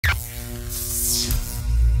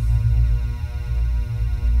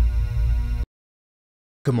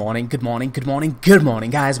Good morning, good morning, good morning, good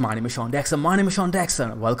morning, guys. My name is Sean Dexter.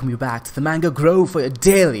 And I welcome you back to the Mango Grove for your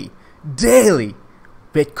daily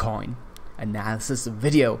Bitcoin analysis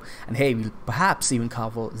video. And hey, we'll perhaps even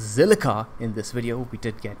cover Zilliqa in this video. We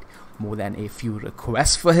did get more than a few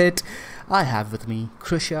requests for it. I have with me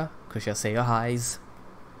Krisha. Krisha, say your highs.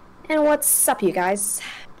 And what's up, you guys?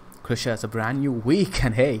 Krisha, it's a brand new week,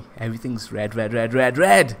 and hey, everything's red.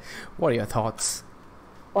 What are your thoughts?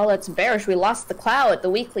 Well, it's bearish. We lost the cloud, the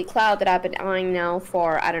weekly cloud that I've been eyeing now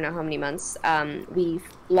for I don't know how many months. We've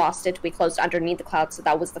lost it. We closed underneath the cloud, so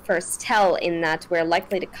that was the first tell in that we're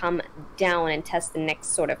likely to come down and test the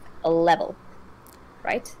next sort of level,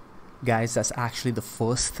 right? Guys, that's actually the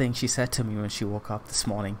first thing she said to me when she woke up this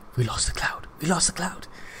morning. We lost the cloud. We lost the cloud.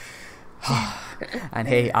 And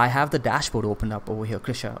hey, I have the dashboard opened up over here,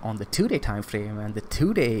 Krisha, on the 2-day time frame, and the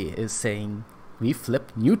 2-day is saying we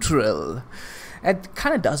flipped neutral. It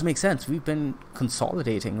kind of does make sense. We've been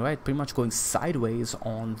consolidating, right? Pretty much going sideways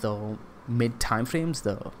on the mid time frames,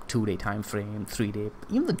 the 2-day time frame, 3-day,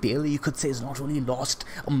 even the daily, you could say, is not really lost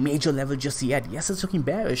a major level just yet. Yes, it's looking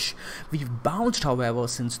bearish. We've bounced, however,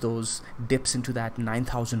 since those dips into that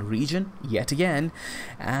 9,000 region yet again,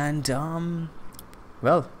 and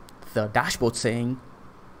well, the dashboard saying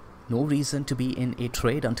no reason to be in a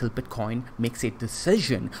trade until Bitcoin makes a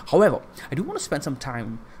decision. However, I do want to spend some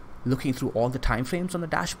time looking through all the time frames on the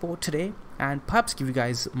dashboard today and perhaps give you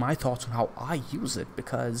guys my thoughts on how I use it,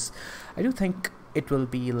 because I do think it will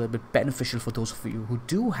be a little bit beneficial for those of you who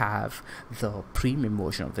do have the premium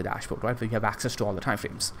version of the dashboard, right, where you have access to all the time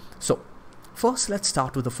frames. So first, let's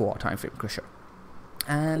start with the 4-hour time frame, Krisha.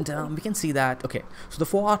 And we can see that, okay, so the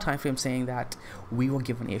 4-hour time frame saying that we were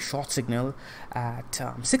given a short signal at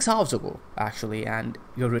 6 hours ago, actually, and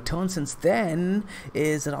your return since then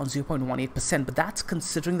is around 0.18%, but that's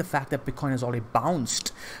considering the fact that Bitcoin has already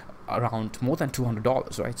bounced around more than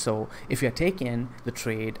 $200, right? So if you're taking the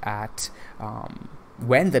trade at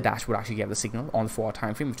when the dashboard actually gave the signal on the 4-hour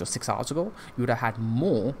time frame, which was 6 hours ago, you would have had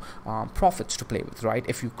more profits to play with, right,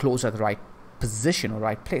 if you close at the right position or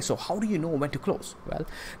right place. So how do you know when to close? Well,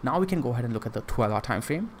 now we can go ahead and look at the 12-hour time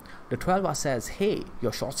frame. The 12-hour says, hey,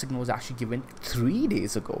 your short signal was actually given 3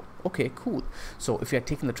 days ago. Okay, cool. So if you're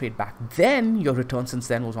taking the trade back then, your return since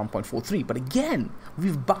then was 1.43, but again,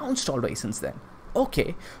 we've bounced already since then.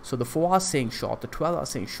 Okay, so the 4-hour saying short, the 12-hour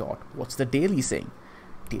saying short. What's the daily saying?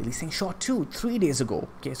 Daily saying short too, 3 days ago.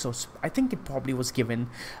 Okay, so I think it probably was given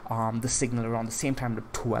the signal around the same time the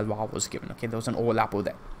 12-hour was given. Okay, there was an overlap over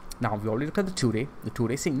there. Now we already looked at the 2-day. The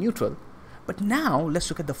 2-day saying neutral, but now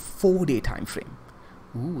let's look at the 4-day time frame.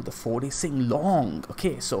 Ooh, the 4-day saying long.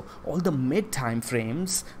 Okay, so all the mid time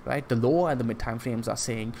frames, right, the lower and the mid time frames are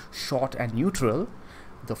saying short and neutral.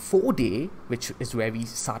 The 4-day, which is where we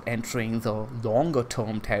start entering the longer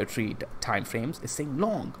term territory time frames, is saying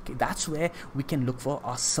long. Okay, that's where we can look for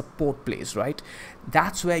our support plays, right?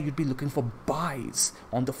 That's where you'd be looking for buys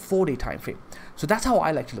on the 4-day time frame. So that's how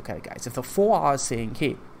I like to look at it, guys. If the 4 hours saying,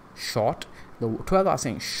 hey, short, the 12 hours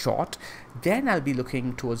saying short, then I'll be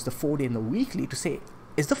looking towards the 4-day and the weekly to say,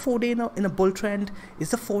 is the 4-day in a bull trend?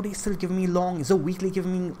 Is the 4-day still giving me long? Is the weekly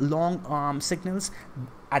giving me long signals?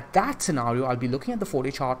 At that scenario, I'll be looking at the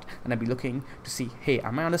 4-day chart and I'll be looking to see, hey,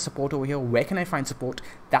 am I under support over here? Where can I find support?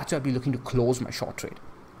 That's where I'll be looking to close my short trade.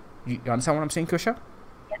 You understand what I'm saying, Krisha?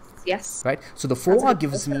 Yes. Right. So the 4-hour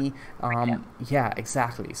gives me, yeah,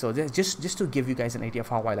 exactly. So just to give you guys an idea of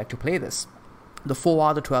how I like to play this. The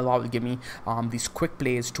 4-hour, the 12-hour will give me these quick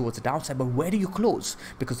plays towards the downside, but where do you close?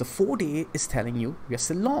 Because the 4-day is telling you we are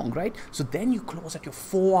still long, right? So then you close at your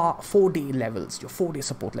 4-day levels, your 4-day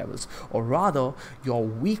support levels, or rather your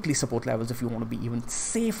weekly support levels if you want to be even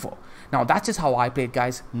safer. Now that's just how I play it,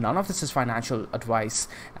 guys. None of this is financial advice,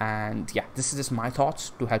 and yeah, this is just my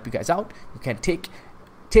thoughts to help you guys out. You can take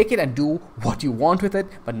it and do what you want with it,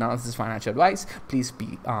 but none of this is financial advice. Please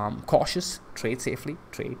be cautious, trade safely,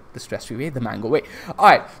 trade the stress-free way, the mango way. All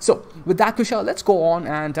right, so with that, Krisha, let's go on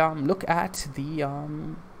and look at the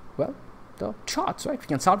well, the charts, right? We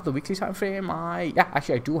can start with the weekly time frame.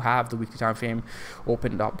 Actually I do have the weekly time frame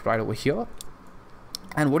opened up right over here.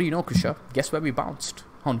 And what do you know, Krisha? Guess where we bounced?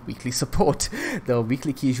 On weekly support. The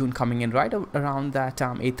weekly Kijun coming in right around that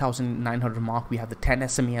 8,900 mark. We have the 10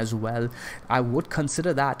 SMA as well. I would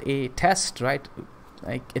consider that a test, right?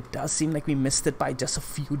 Like, it does seem like we missed it by just a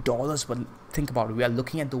few dollars, but think about it, we are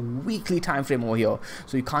looking at the weekly time frame over here,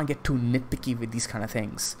 so you can't get too nitpicky with these kind of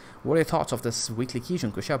things. What are your thoughts of this weekly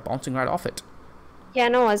Kijun, Krisha, bouncing right off it? Yeah,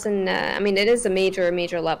 no, as in, I mean, it is a major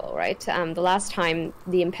level, right? The last time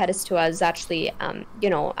the impetus to us actually,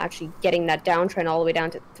 actually getting that downtrend all the way down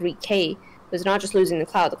to 3K was not just losing the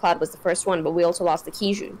cloud. The cloud was the first one, but we also lost the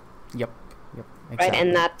Kijun. Yep. right?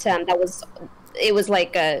 And that was it was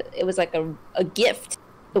like a gift.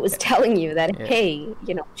 It was telling you that hey,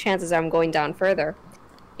 chances are I'm going down further.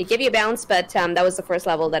 It gave you a bounce, but that was the first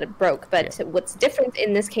level that it broke. But what's different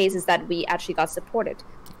in this case is that we actually got supported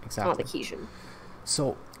on the Kijun.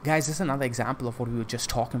 So, guys, this is another example of what we were just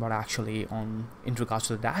talking about actually in regards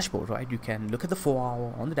to the dashboard, right? You can look at the 4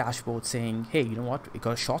 hour on the dashboard saying, hey, you know what? It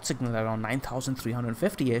got a short signal around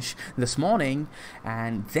 9,350-ish this morning.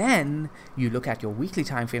 And then you look at your weekly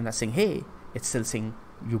time frame that's saying, hey, it's still saying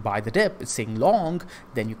you buy the dip, it's saying long.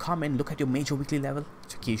 Then you come in, look at your major weekly level.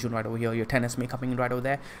 So Kijun right over here, your 10 SMA coming in right over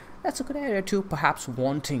there. That's a good area to perhaps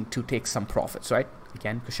wanting to take some profits, right?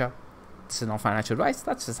 Again, Kusha, this is not financial advice.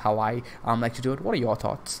 That's just how I like to do it. What are your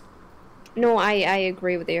thoughts? No, I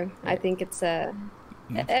agree with you. I think it's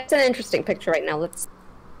it's an interesting picture right now. What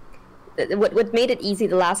made it easy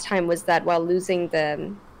the last time was that while losing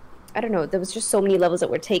I don't know, there was just so many levels that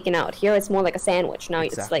were taken out. Here it's more like a sandwich. Now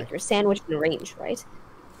it's like you're sandwiched in range, right?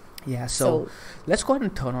 Yeah, so let's go ahead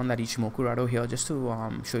and turn on that Ichimoku right over here just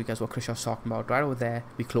to show you guys what Krisha was talking about. Right over there,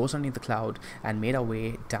 we closed underneath the cloud and made our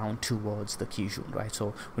way down towards the Kijun, right?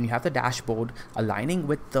 So when you have the dashboard aligning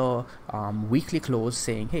with the weekly close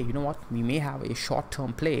saying, hey, you know what, we may have a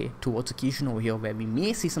short-term play towards the Kijun over here where we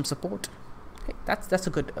may see some support. Hey, that's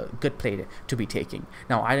a good play to be taking.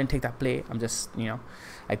 Now, I didn't take that play. I'm just,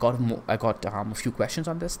 I got a few questions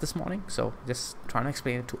on this morning, so just trying to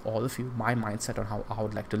explain it to all of you, my mindset on how I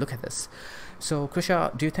would like to look at this. So,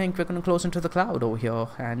 Krisha, do you think we're going to close into the cloud over here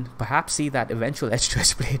and perhaps see that eventual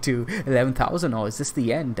edge-to-edge play to 11,000, or is this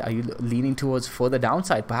the end? Are you leaning towards further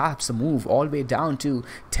downside, perhaps a move all the way down to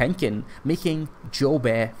Tenkin, making Joe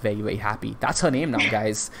Bear very, very happy? That's her name now,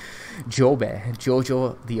 guys. Joe Bear,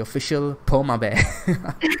 Jojo, the official perma bear.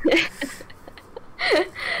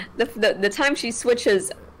 the time she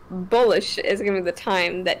switches bullish is going to be the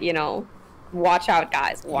time that watch out,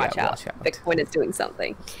 guys. Watch out. Bitcoin is doing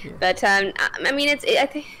something. Yeah. But I mean, I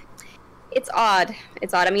think it's odd.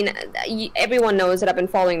 It's odd. I mean, everyone knows that I've been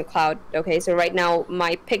following the cloud. Okay, so right now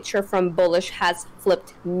my picture from bullish has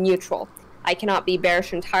flipped neutral. I cannot be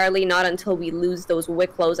bearish entirely, not until we lose those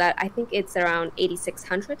wick lows at, I think it's around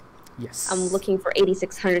 8,600. Yes. I'm looking for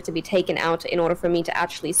 8,600 to be taken out in order for me to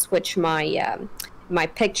actually switch my my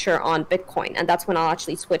picture on Bitcoin, and that's when I'll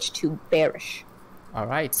actually switch to bearish. All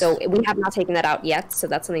right. So we have not taken that out yet, so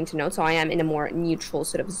that's something to note. So I am in a more neutral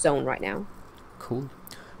sort of zone right now. Cool.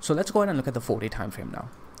 So let's go ahead and look at the 4-day time frame now.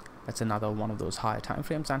 That's another one of those higher time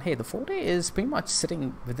frames, and hey, the 4-day is pretty much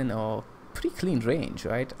sitting within a pretty clean range,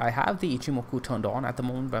 right? I have the Ichimoku turned on at the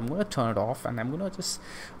moment, but I'm going to turn it off, and I'm going to just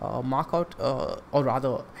mark out or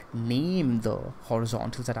rather name the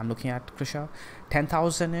horizontals that I'm looking at, Krisha.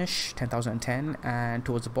 10,000-ish, 10,010, and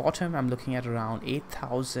towards the bottom I'm looking at around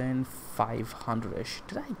 8,500-ish.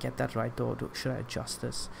 Did I get that right though? Should I adjust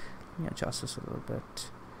this? Let me adjust this a little bit.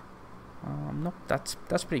 No, that's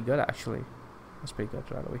pretty good actually. That's pretty good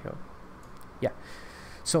right over here. Yeah.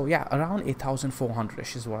 So yeah, around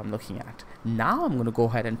 8,400-ish is what I'm looking at. Now I'm going to go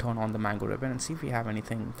ahead and turn on the Mango Ribbon and see if we have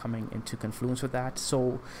anything coming into confluence with that.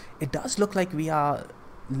 So it does look like we are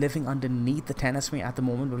living underneath the 10 SMA at the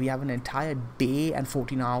moment, but we have an entire day and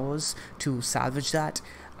 14 hours to salvage that.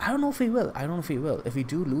 I don't know if we will. If we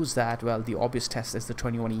do lose that, well, the obvious test is the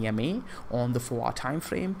 21 EMA on the 4-hour time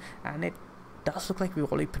frame, and it does look like we've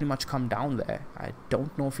already pretty much come down there. I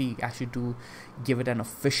don't know if we actually do give it an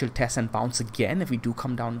official test and bounce again. If we do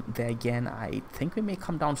come down there again, I think we may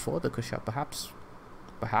come down further, Kusha. Perhaps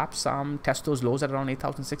test those lows at around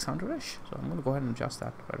 8,600-ish. So I'm going to go ahead and adjust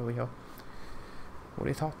that right over here. What are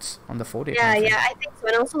your thoughts on the 4-day? Yeah, I think so.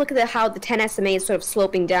 And also look at how the 10 SMA is sort of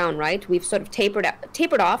sloping down, right? We've sort of tapered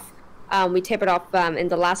off. We tapered off in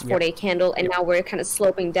the last 4-day candle, and now we're kind of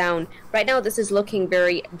sloping down. Right now, this is looking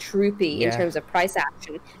very droopy in terms of price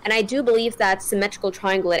action. And I do believe that symmetrical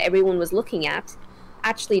triangle that everyone was looking at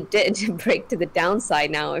actually did break to the downside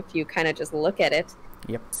now, if you kind of just look at it.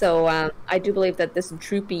 Yep. So I do believe that this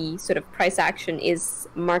droopy sort of price action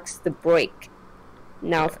marks the break.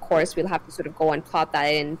 Now, of course, we'll have to sort of go and plot that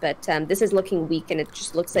in, but this is looking weak, and it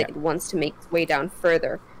just looks like it wants to make its way down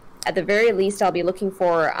further. At the very least, I'll be looking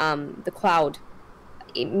for the cloud,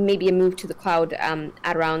 maybe a move to the cloud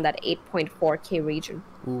at around that 8.4K region.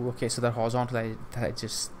 Ooh, okay, so that horizontal that I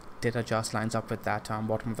just did adjust lines up with that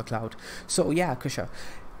bottom of the cloud. So yeah, Kusha,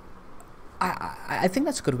 I think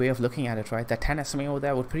that's a good way of looking at it, right? That 10 SMA over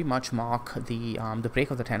there would pretty much mark the break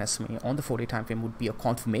of the 10 SMA on the 4-day time frame would be a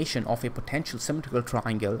confirmation of a potential symmetrical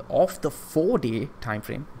triangle of the 4-day time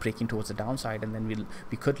frame breaking towards the downside, and then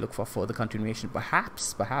we could look for further continuation.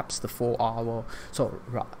 Perhaps the 4-hour. So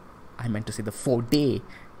I meant to say the 4-day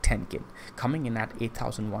Tenkin coming in at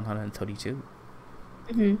 8,132.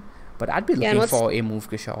 But I'd be Yeah, looking for a move,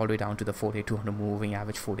 Krisha, all the way down to the 4-day 200 moving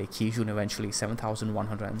average, 4-day Kijun, eventually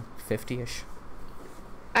 7,150-ish.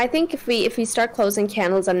 I think if we start closing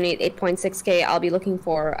candles underneath 8.6K, I'll be looking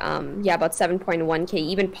for about 7.1K,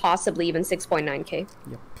 even possibly even 6.9K.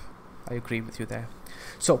 Yep, I agree with you there.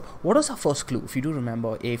 So what was our first clue? If you do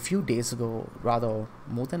remember, a few days ago, rather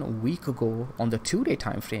more than a week ago, on the 2-day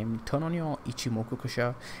time frame, turn on your Ichimoku,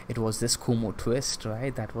 Krisha, it was this Kumo twist,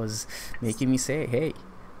 right, that was making me say, hey,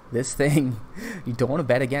 this thing, you don't want to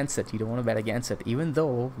bet against it. You don't want to bet against it. Even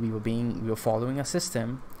though we were following a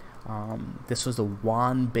system, this was the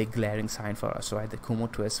one big glaring sign for us, right? The Kumo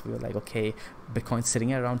twist. We were like, okay, Bitcoin's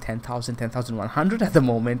sitting at around 10,000, 10,100 at the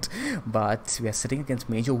moment, but we are sitting against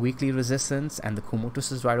major weekly resistance, and the Kumo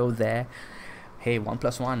twist is right over there. Hey, 1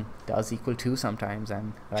 + 1 does equal 2 sometimes,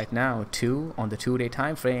 and right now 2 on the 2-day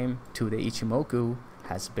time frame, 2-day Ichimoku,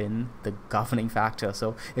 has been the governing factor.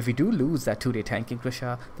 So if we do lose that 2-day tanking,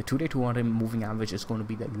 Krisha, the 2-day 200 moving average is going to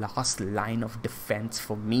be the last line of defense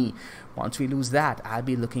for me. Once we lose that, I'll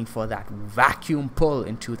be looking for that vacuum pull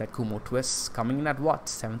into that Kumo twist, coming in at what,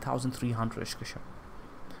 7,300-ish, Krisha.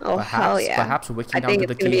 Oh, hell yeah. Perhaps wicking down to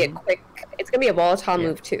the key. It's going to be a volatile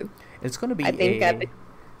move too. It's going to be a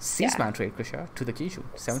C-SPAN trade, Krisha, to the Kijun,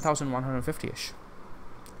 7,150-ish.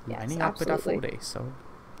 Lining up with our 4-day, so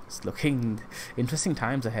it's looking interesting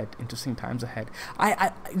times ahead.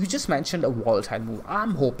 You just mentioned a volatile move.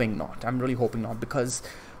 I'm hoping not. I'm really hoping not, because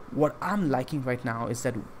what I'm liking right now is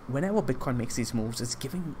that whenever Bitcoin makes these moves, it's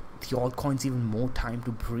giving the altcoins even more time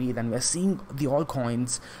to breathe, and we're seeing the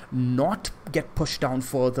altcoins not get pushed down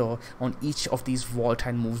further on each of these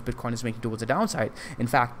volatile moves Bitcoin is making towards the downside. In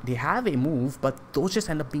fact, they have a move, but those just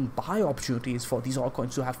end up being buy opportunities for these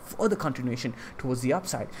altcoins to have further continuation towards the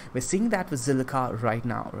upside. We're seeing that with Zilliqa right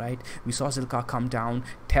now, right? We saw Zilliqa come down,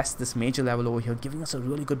 test this major level over here, giving us a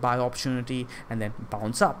really good buy opportunity, and then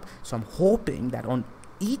bounce up. So I'm hoping that on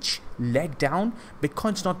each leg down,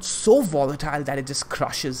 Bitcoin's not so volatile that it just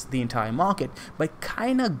crushes the entire market, but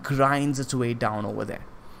kind of grinds its way down over there.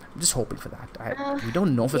 I'm just hoping for that. We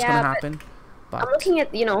don't know if it's going to happen. But I'm looking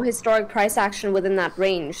at, historic price action within that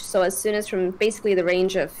range. So as soon as from basically the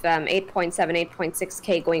range of 8.7,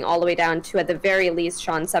 8.6K going all the way down to, at the very least,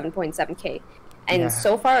 Sean, 7.7K. And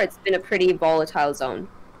so far, it's been a pretty volatile zone.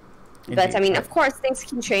 Indeed, but, I mean, of course, things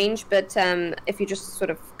can change. But if you just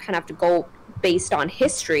sort of kind of have to go based on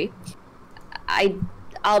history,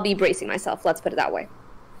 I'll be bracing myself. Let's put it that way.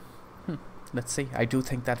 Let's see. I do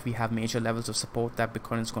think that we have major levels of support that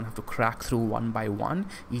Bitcoin is going to have to crack through one by one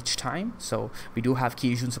each time. So we do have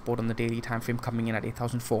Kijun support on the daily time frame coming in at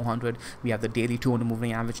 8,400. We have the daily 200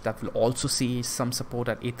 moving average that will also see some support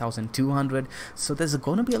at 8,200. So there's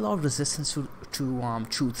going to be a lot of resistance to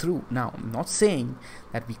chew through. Now, I'm not saying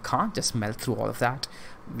that we can't just melt through all of that.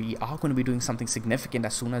 We are going to be doing something significant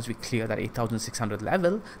as soon as we clear that 8,600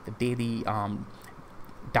 level. The daily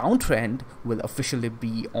downtrend will officially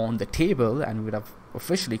be on the table, and we would have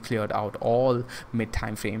officially cleared out all mid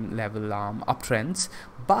time frame level uptrends.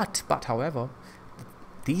 But however,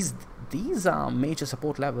 these major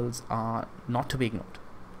support levels are not to be ignored.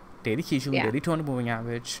 Daily Kijun, daily 200 moving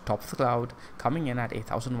average, top of the cloud, coming in at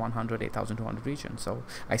 8,100, 8,200 region. So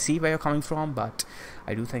I see where you're coming from, but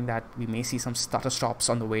I do think that we may see some stutter stops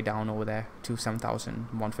on the way down over there to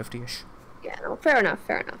 7,150-ish. Yeah, no, fair enough.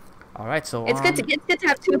 All right, so it's good to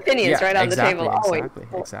have two opinions right on the table. Always.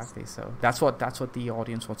 Exactly. So that's what the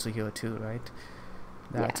audience wants to hear too, right?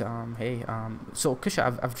 That so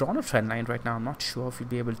Krisha, I've drawn a trend line right now. I'm not sure if you'll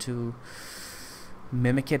be able to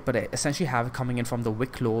mimic it, but I essentially have it coming in from the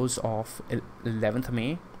wick close of 11th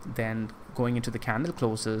May, then going into the candle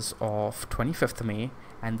closes of 25th May,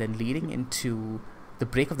 and then leading into the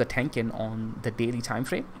break of the Tenkin on the daily time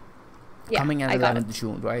frame. Coming in 11th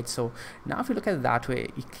June, right? So now if you look at it that way,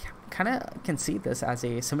 you kind of can see this as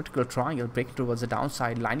a symmetrical triangle breaking towards the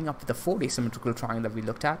downside, lining up with the 4-day symmetrical triangle that we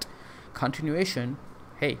looked at. Continuation.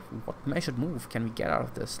 Hey, what measured move can we get out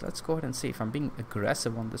of this? Let's go ahead and see if I'm being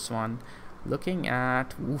aggressive on this one. Looking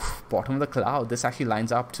at bottom of the cloud, this actually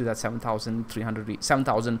lines up to that 7,200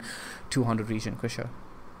 region, Krisha.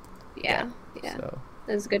 Yeah. So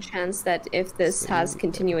there's a good chance that if this has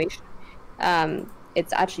continuation,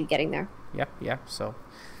 it's actually getting there. Yep. So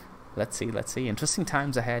let's see. Interesting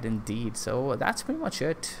times ahead indeed. So that's pretty much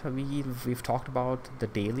it. We've talked about the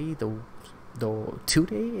daily, the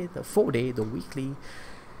 2-day, the 4-day, the weekly.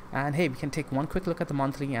 And hey, we can take one quick look at the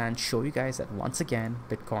monthly and show you guys that once again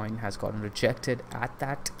Bitcoin has gotten rejected at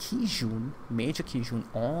that Kijun, major Kijun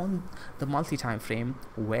on the monthly time frame.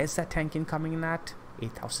 Where's that Tenkin coming in at?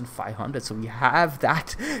 8,500. So we have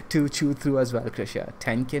that to chew through as well, Krisha.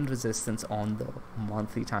 Tenkin resistance on the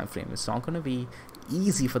monthly time frame. It's not going to be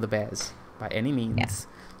easy for the bears by any means.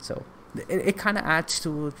 So it kind of adds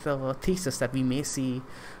to the thesis that we may see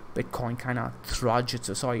Bitcoin kind of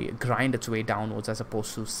grind its way downwards as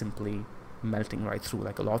opposed to simply melting right through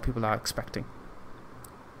like a lot of people are expecting.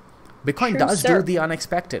 Bitcoin does do the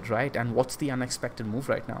unexpected, right? And what's the unexpected move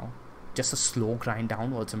right now? Just a slow grind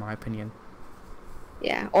downwards, in my opinion.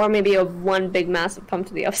 Yeah, or maybe one big massive pump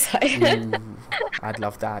to the upside. Ooh, I'd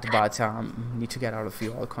love that, but need to get out of a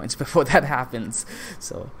few altcoins before that happens.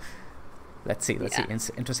 So let's see.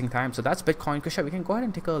 Interesting time. So that's Bitcoin. Krisha, we can go ahead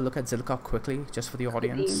and take a look at Zilliqa quickly, just for the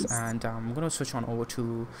audience. Please. And I'm going to switch on over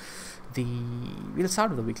to we'll start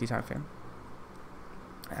with the weekly time frame.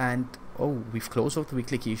 And we've closed off the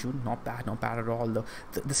weekly Kijun. Not bad at all.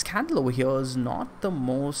 This candle over here is not the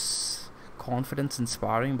most confidence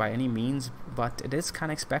inspiring by any means, but it is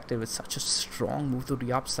kind of expected with such a strong move to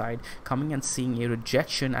the upside, coming and seeing a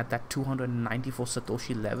rejection at that 294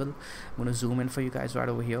 Satoshi level. I'm going to zoom in for you guys right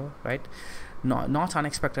over here, right? Not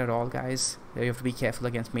unexpected at all, guys. You have to be careful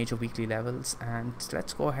against major weekly levels. And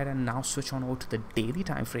let's go ahead and now switch on over to the daily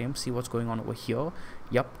time frame, see what's going on over here.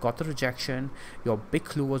 Yep, got the rejection. Your big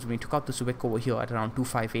clue was when we took out this wick over here at around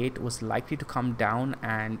 258, it was likely to come down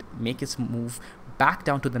and make its move back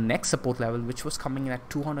down to the next support level, which was coming in at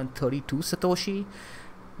 232 Satoshi.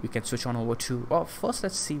 We can switch on over to, first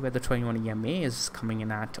let's see where the 21 EMA is coming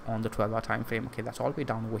in at on the 12-hour time frame. Okay, that's all the way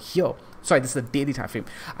down over here. Sorry, this is the daily time frame.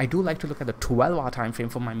 I do like to look at the 12-hour time frame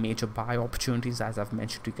for my major buy opportunities, as I've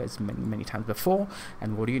mentioned to you guys many times before.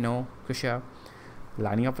 And what do you know, Krisha?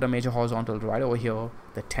 Lining up with a major horizontal right over here,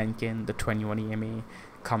 the Tenkin, the 21 EMA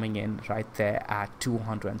coming in right there at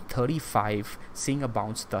 235, seeing a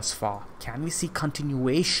bounce thus far. Can we see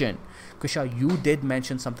continuation? Krisha, you did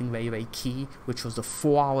mention something very key, which was the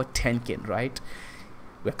 4-hour Tenkin, right?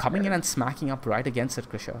 We're coming in and smacking up right against it,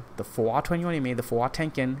 Krisha. The 4-hour 21 EMA, the 4-hour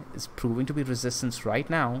Tenkin is proving to be resistance right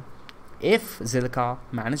now. If Zilliqa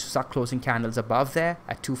manages to start closing candles above there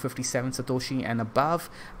at 257 Satoshi and above,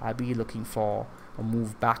 I'll be looking for a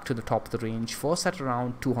move back to the top of the range, first at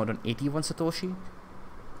around 281 Satoshi,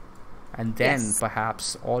 and then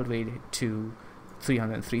perhaps all the way to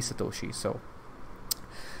 303 Satoshi. So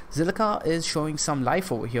Zilliqa is showing some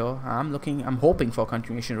life over here. I'm hoping for a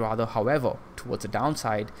continuation rather. However, towards the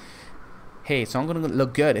downside, hey, it's not going to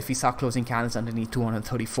look good if we start closing candles underneath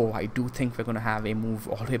 234. I do think we're going to have a move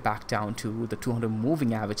all the way back down to the 200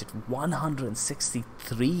 moving average at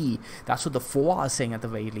 163. That's what the 4-hour is saying at the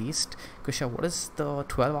very least. Krisha, what is the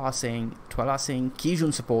 12-hour saying? 12-hour saying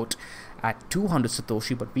Kijun support at 200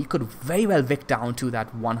 Satoshi, but we could very well wick down to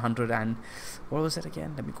that 100 and what was it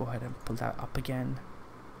again? Let me go ahead and pull that up again.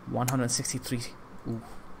 163. Ooh,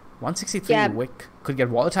 163 wick could get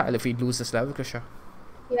volatile if we lose this level, Krisha.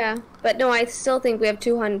 Yeah, but no, I still think we have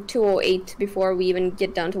 208 before we even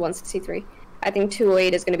get down to 163. I think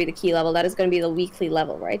 208 is going to be the key level. That is going to be the weekly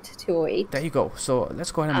level, right? 208. There you go. So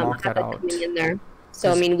let's go ahead and mark that out. In there. So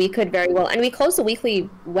I mean, we could very well, and we closed the weekly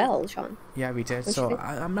well, Sean. Yeah, we did. So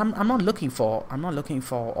I'm not looking for a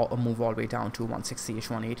move all the way down to 160ish,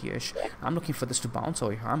 180ish. Yeah. I'm looking for this to bounce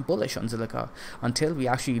over here. I'm bullish on Zilliqa until we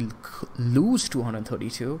actually lose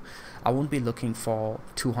 232. I won't be looking for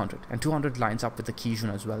 200, and 200 lines up with the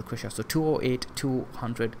Kijun as well, Krisha. So 208,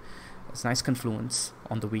 200 is nice confluence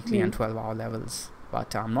on the weekly and 12-hour levels.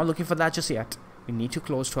 But I'm not looking for that just yet. We need to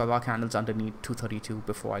close 12-hour candles underneath 232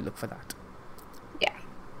 before I look for that.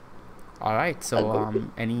 All right, so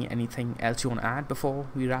anything else you want to add before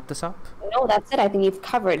we wrap this up? No, that's it. I think you've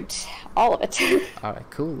covered all of it. All right,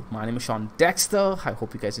 cool. My name is Sean Dexter. I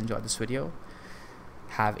hope you guys enjoyed this video.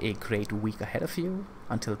 Have a great week ahead of you.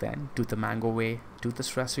 Until then, do it the mango way, do it the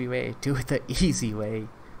stress-free way, do it the easy way.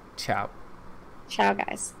 Ciao. Ciao,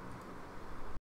 guys.